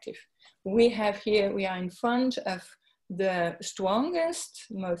perspective, we are in front of the strongest,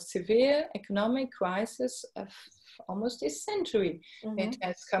 most severe economic crisis of almost this century. Mm-hmm. It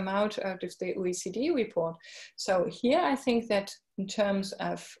has come out of the OECD report. So here I think that in terms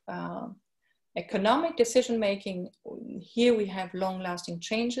of economic decision-making, here we have long-lasting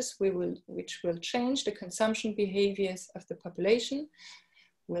changes which will change the consumption behaviors of the population,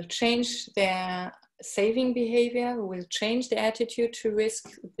 will change their saving behavior, will change their attitude to risk.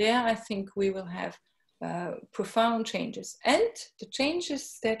 There, I think we will have profound changes. And the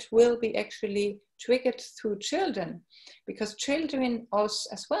changes that will be actually triggered through children, because children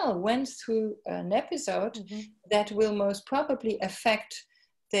as well went through an episode that will most probably affect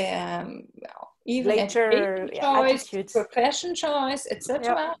their even later choice, attitudes, profession choice,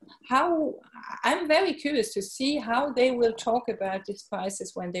 etc. How I'm very curious to see how they will talk about this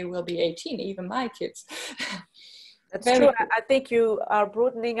crisis when they will be 18, even my kids. That's true. Cool. I think you are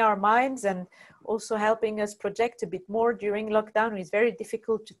broadening our minds and also helping us project a bit more during lockdown. It's very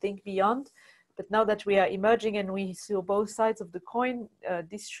difficult to think beyond. But now that we are emerging and we see both sides of the coin,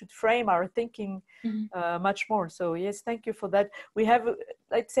 this should frame our thinking much more. So yes, thank you for that. We have,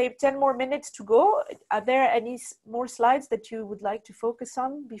 let's say, 10 more minutes to go. Are there any more slides that you would like to focus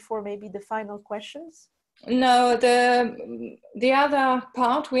on before maybe the final questions? No, the other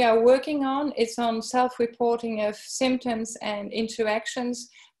part we are working on is on self-reporting of symptoms and interactions.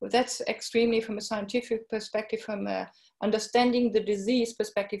 That's extremely, from a scientific perspective, from understanding the disease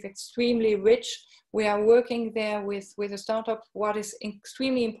perspective, extremely rich. We are working there with a startup. What is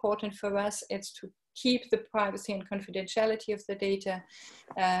extremely important for us is to keep the privacy and confidentiality of the data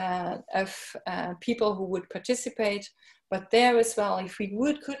of people who would participate. But there as well, if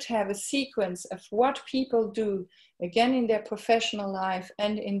we could have a sequence of what people do, again, in their professional life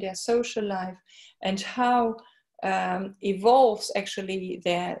and in their social life, and how evolves actually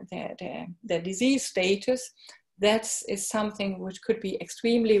their disease status, that is something which could be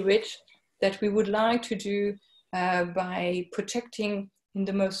extremely rich, that we would like to do by protecting in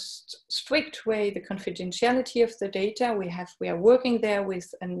the most strict way the confidentiality of the data. We are working there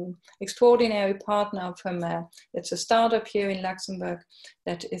with an extraordinary partner from it's a startup here in Luxembourg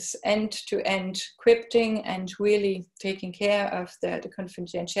that is end-to-end crypting and really taking care of the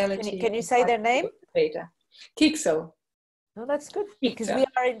confidentiality. Can you say their name? Data. Kixel. No, that's good, because we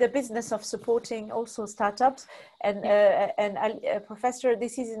are in the business of supporting also startups. And, Professor,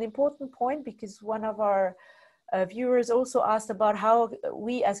 this is an important point, because one of our viewers also asked about how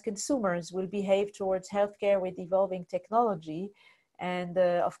we as consumers will behave towards healthcare with evolving technology. And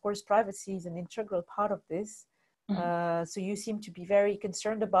of course, privacy is an integral part of this. So you seem to be very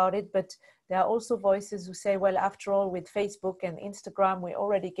concerned about it, but there are also voices who say, well, after all, with Facebook and Instagram, we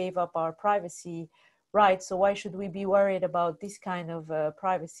already gave up our privacy rights, so why should we be worried about this kind of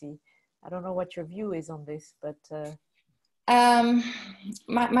privacy? I don't know what your view is on this, but...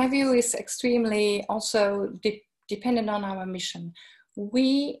 My view is extremely also dependent on our mission.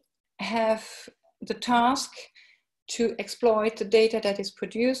 We have the task to exploit the data that is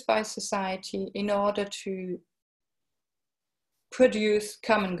produced by society in order to produce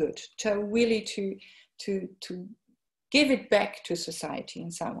common good, to really to give it back to society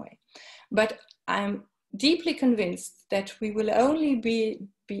in some way. But I'm deeply convinced that we will only be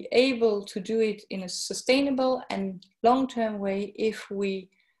able to do it in a sustainable and long-term way if we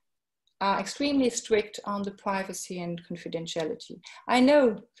are extremely strict on the privacy and confidentiality. I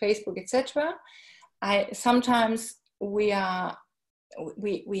know Facebook, etc. Sometimes we have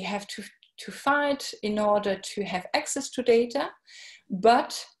to fight in order to have access to data,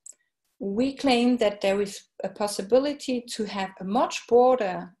 but we claim that there is a possibility to have a much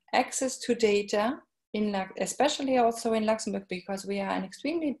broader access to data, especially also in Luxembourg, because we are an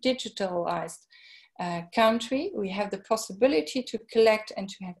extremely digitalized country. We have the possibility to collect and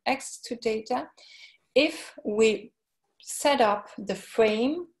to have access to data if we set up the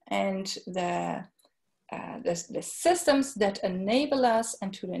frame and the systems that enable us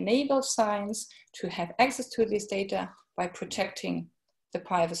and to enable science to have access to this data by protecting the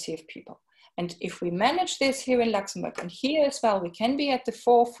privacy of people. And if we manage this here in Luxembourg, and here as well, we can be at the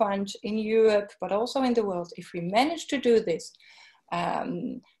forefront in Europe, but also in the world. If we manage to do this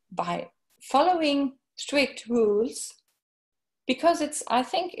by following strict rules, because I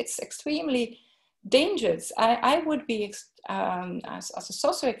think it's extremely dangerous. I would be, as a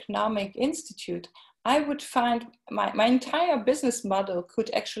Socio-Economic institute, I would find my entire business model could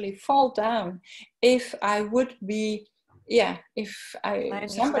actually fall down if I would be, if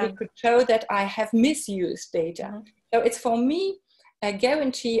somebody could show that I have misused data. Mm-hmm. So it's for me a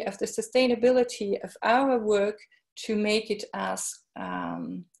guarantee of the sustainability of our work to make it as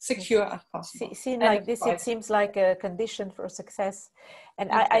secure as possible. Seen like this, it seems like a condition for success. And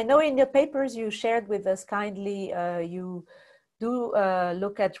exactly. I know in your papers you shared with us kindly, you do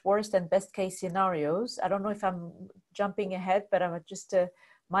look at worst and best case scenarios. I don't know if I'm jumping ahead, but I'm just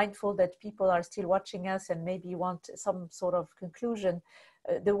mindful that people are still watching us and maybe want some sort of conclusion.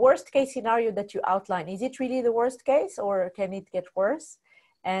 The worst case scenario that you outline, is it really the worst case, or can it get worse?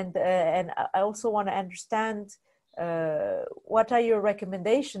 And I also want to understand what are your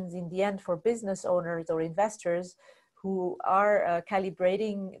recommendations in the end for business owners or investors who are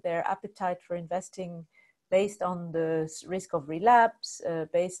calibrating their appetite for investing based on the risk of relapse,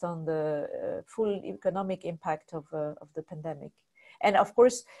 based on the full economic impact of the pandemic. And of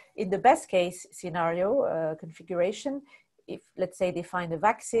course, in the best case scenario configuration, if let's say they find a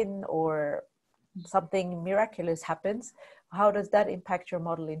vaccine or something miraculous happens, how does that impact your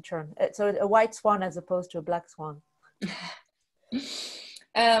model in turn? So a white swan as opposed to a black swan.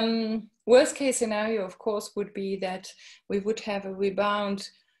 Worst case scenario, of course, would be that we would have a rebound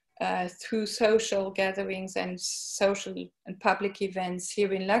through social gatherings and social and public events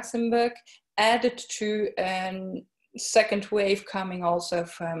here in Luxembourg, added to a second wave coming also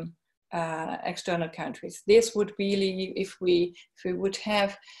from external countries. This would really, if we would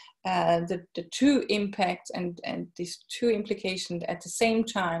have the two impacts and these two implications at the same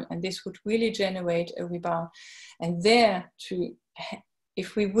time, and this would really generate a rebound. And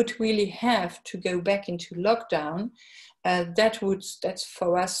if we would really have to go back into lockdown, that's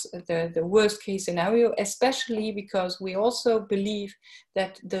for us the worst case scenario, especially because we also believe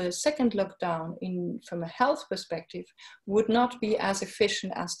that the second lockdown from a health perspective would not be as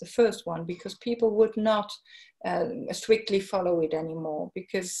efficient as the first one, because people would not strictly follow it anymore,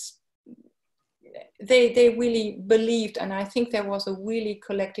 because they really believed, and I think there was a really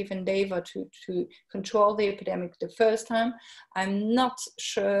collective endeavor to control the epidemic the first time. I'm not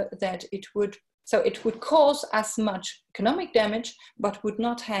sure that it would cause as much economic damage, but would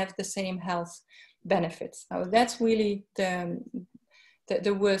not have the same health benefits. So that's really the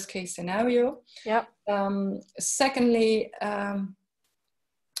worst case scenario. Yeah. Secondly,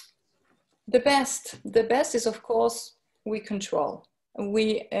 the best is, of course, we control.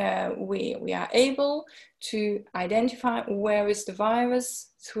 We are able to identify where is the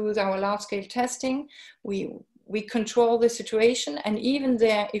virus through our large-scale testing. We we control the situation, and even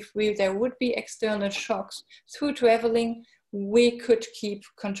there, if there would be external shocks through traveling, we could keep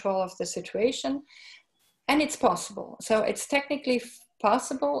control of the situation. And it's possible. So it's technically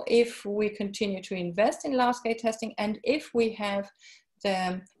possible if we continue to invest in large-scale testing, and if we have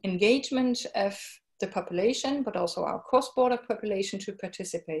the engagement of the population, but also our cross-border population, to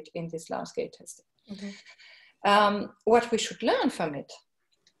participate in this large-scale testing. Mm-hmm. What we should learn from it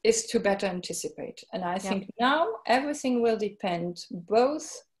is to better anticipate. And I think now everything will depend both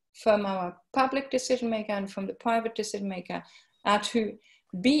from our public decision maker and from the private decision maker to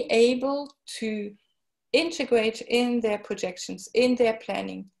be able to integrate in their projections, in their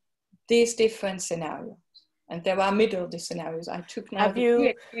planning, these different scenarios. And there are middle scenarios. I took now the two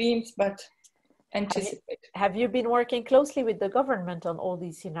extremes, but anticipate. Have you been working closely with the government on all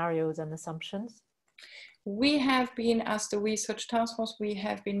these scenarios and assumptions? We have been, as the research task force, we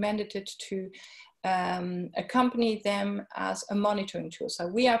have been mandated to accompany them as a monitoring tool. So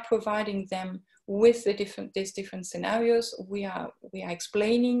we are providing them with these different scenarios. We are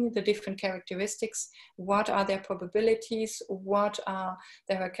explaining the different characteristics. What are their probabilities? What are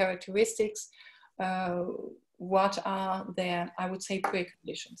their characteristics? What are their, I would say,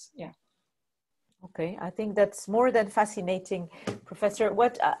 preconditions? Yeah. Okay, I think that's more than fascinating, Professor.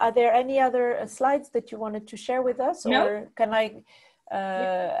 What are there any other slides that you wanted to share with us, no. Or can I?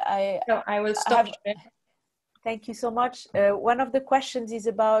 No, I will stop. Thank you so much. One of the questions is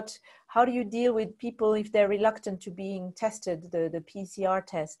about how do you deal with people if they're reluctant to being tested, the PCR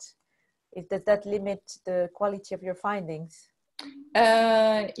test? Does that limit the quality of your findings?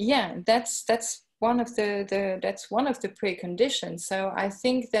 Yeah, that's one of the preconditions. So I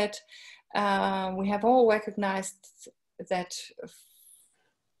think that we have all recognized that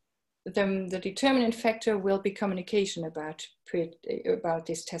the determinant factor will be communication about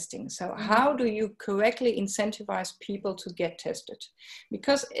this testing. So how do you correctly incentivize people to get tested?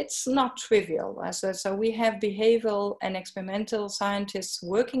 Because it's not trivial. So we have behavioral and experimental scientists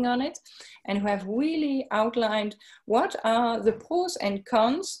working on it, and who have really outlined what are the pros and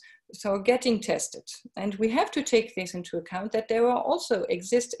cons. So getting tested, and we have to take this into account, that there are also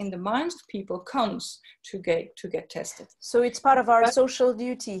exist in the minds of people cons to get tested. So it's part of our social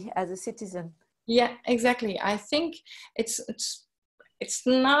duty as a citizen. Yeah, exactly. I think it's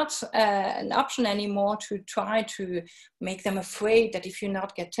not an option anymore to try to make them afraid that if you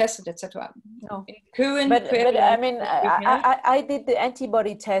not get tested, etc. No, but I mean, I did the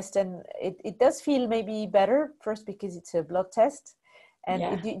antibody test, and it does feel maybe better, first because it's a blood test. And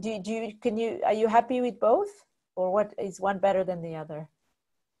are you happy with both, or what is one better than the other?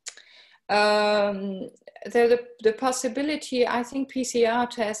 The possibility, I think PCR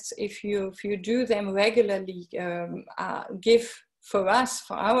tests, if you do them regularly, give for us,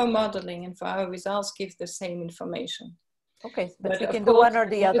 for our modeling and for our results, give the same information. Okay, but you can do one or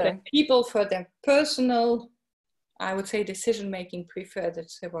the other. People for their personal, I would say, decision-making prefer the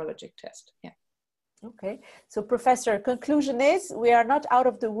serologic test. Yeah. Okay, so Professor, conclusion is we are not out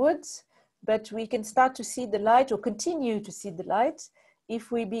of the woods, but we can start to see the light, or continue to see the light, if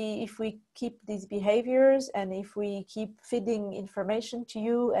we keep these behaviors, and if we keep feeding information to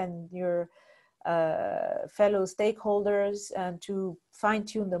you and your fellow stakeholders, and to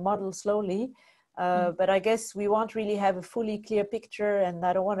fine-tune the model slowly. But I guess we won't really have a fully clear picture, and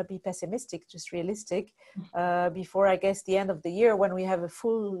I don't want to be pessimistic, just realistic, before, I guess, the end of the year, when we have a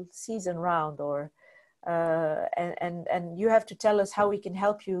full season round, or and you have to tell us how we can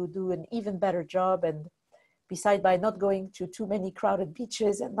help you do an even better job, and beside by not going to too many crowded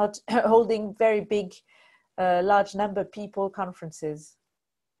beaches and not holding very big, large number of people conferences.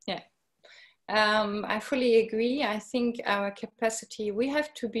 Yeah, I fully agree. I think our capacity, we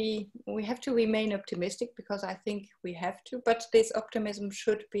have to remain optimistic, because I think we have to, but this optimism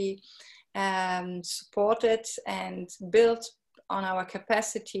should be supported and built on our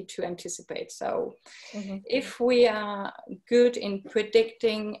capacity to anticipate. So if we are good in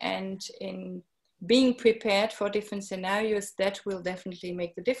predicting and in being prepared for different scenarios, that will definitely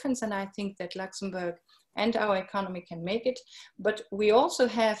make the difference. And I think that Luxembourg and our economy can make it. But we also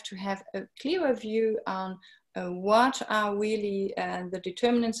have to have a clearer view on what are really the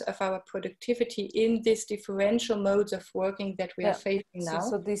determinants of our productivity in these differential modes of working that we are facing now.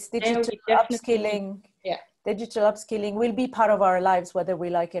 So this digital upskilling, digital upskilling will be part of our lives, whether we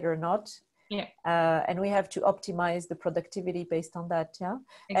like it or not. Yeah. And we have to optimize the productivity based on that. Yeah.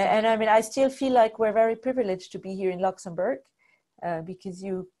 Exactly. And I mean, I still feel like we're very privileged to be here in Luxembourg, because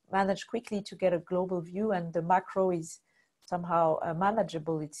you manage quickly to get a global view, and the macro is somehow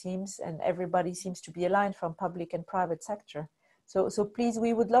manageable, it seems, and everybody seems to be aligned from public and private sector. So please,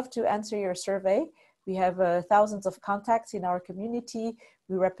 we would love to answer your survey. We have thousands of contacts in our community.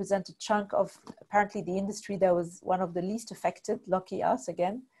 We represent a chunk of apparently the industry that was one of the least affected, lucky us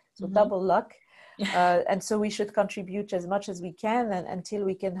again, so double luck. And so we should contribute as much as we can, and until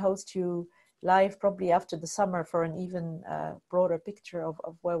we can host you live probably after the summer for an even broader picture of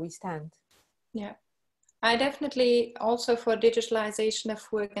where we stand. Yeah, I definitely also for digitalization of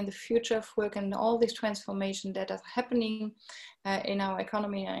work and the future of work and all this transformation that are happening in our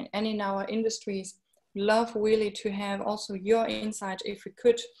economy and in our industries, love really to have also your insight. If we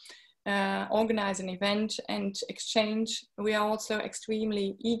could organize an event and exchange, we are also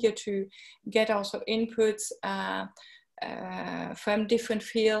extremely eager to get also inputs from different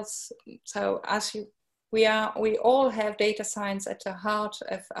fields. So as we all have data science at the heart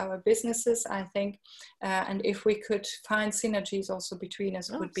of our businesses, I think, and if we could find synergies also between us,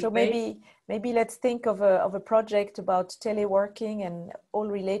 would be so great. Maybe let's think of a project about teleworking and all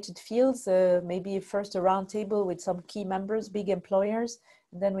related fields. Maybe first a roundtable with some key members, big employers,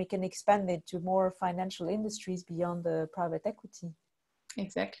 and then we can expand it to more financial industries beyond the private equity.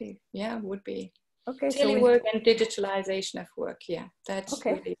 Exactly. Yeah, would be. Okay. Telework and digitalization of work. Yeah, that's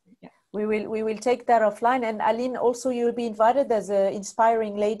okay. Really. Yeah. We will take that offline. And Aline, also you'll be invited as an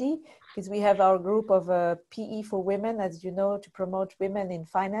inspiring lady, because we have our group of PE for women, as you know, to promote women in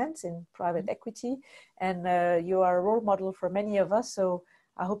finance, in private equity. And you are a role model for many of us. So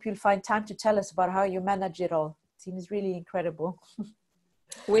I hope you'll find time to tell us about how you manage it all. It seems really incredible.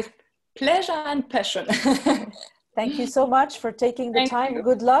 With pleasure and passion. Thank you so much for taking the time. You.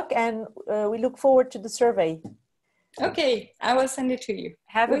 Good luck. And we look forward to the survey. Okay, I will send it to you.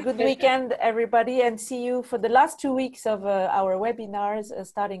 Have a good weekend, everybody, and see you for the last 2 weeks of our webinars,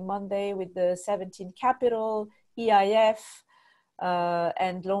 starting Monday with the 17 Capital, EIF,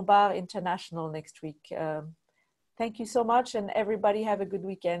 and Lombard International next week. Thank you so much, and everybody have a good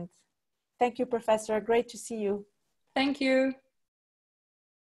weekend. Thank you, Professor. Great to see you. Thank you.